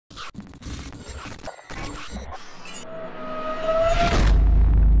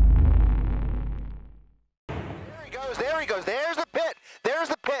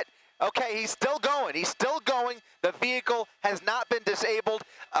Okay, he's still going. He's still going. The vehicle has not been disabled.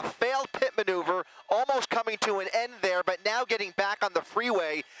 A failed pit maneuver, almost coming to an end there, but now getting back on the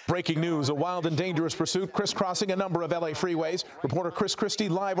freeway. Breaking news, a wild and dangerous pursuit crisscrossing a number of LA freeways. Reporter Chris Christie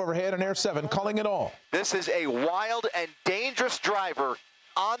live overhead on Air 7 calling it all. This is a wild and dangerous driver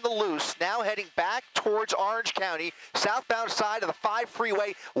on the loose, now heading back towards Orange County, southbound side of the 5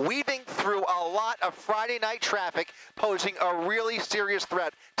 freeway, weaving through a lot of Friday night traffic, posing a really serious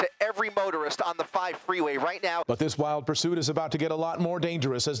threat to every motorist on the 5 freeway right now. But this wild pursuit is about to get a lot more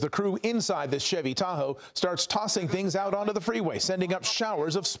dangerous as the crew inside this Chevy Tahoe starts tossing things out onto the freeway, sending up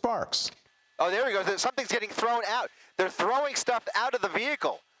showers of sparks. Oh, there we go. Something's getting thrown out. They're throwing stuff out of the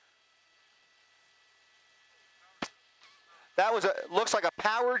vehicle. That was looks like a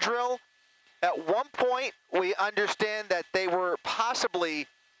power drill. At one point, we understand that they were possibly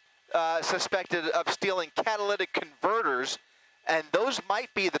suspected of stealing catalytic converters, and those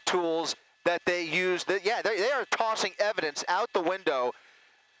might be the tools that they used. Yeah, they are tossing evidence out the window,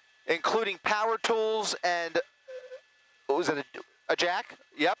 including power tools and, what was it, a jack?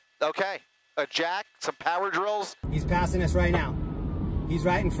 Yep, okay. A jack, some power drills. He's passing us right now. He's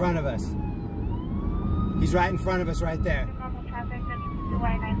right in front of us. He's right in front of us right there. Normal traffic, that's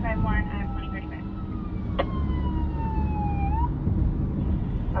 951 at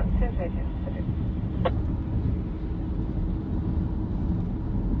 2035.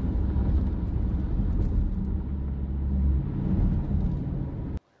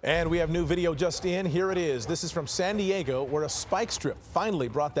 And we have new video just in. Here it is. This is from San Diego, where a spike strip finally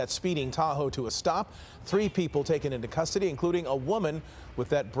brought that speeding Tahoe to a stop. 3 people taken into custody, including a woman with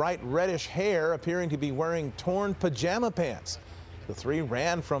that bright reddish hair appearing to be wearing torn pajama pants. The 3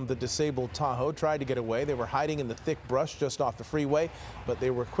 ran from the disabled Tahoe, tried to get away. They were hiding in the thick brush just off the freeway, but they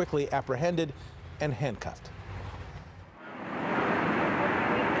were quickly apprehended and handcuffed.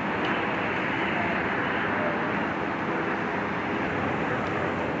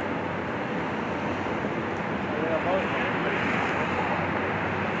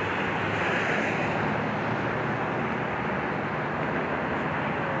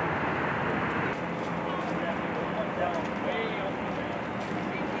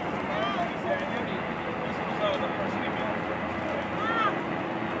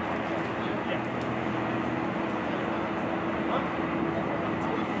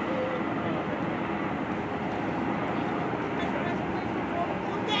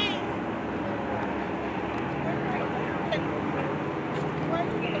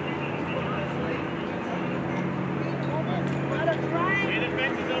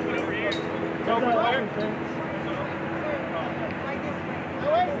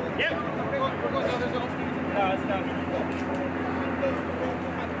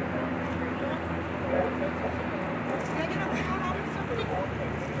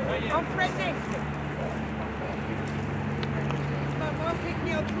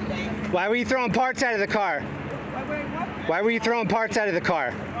 Why were you throwing parts out of the car? Why were you throwing parts out of the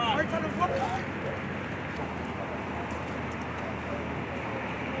car? Parts out of what car?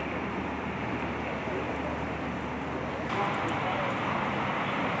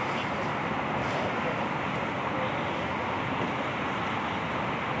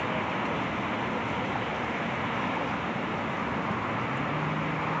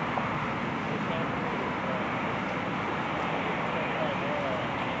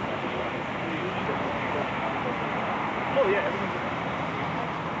 Oh yeah, everything's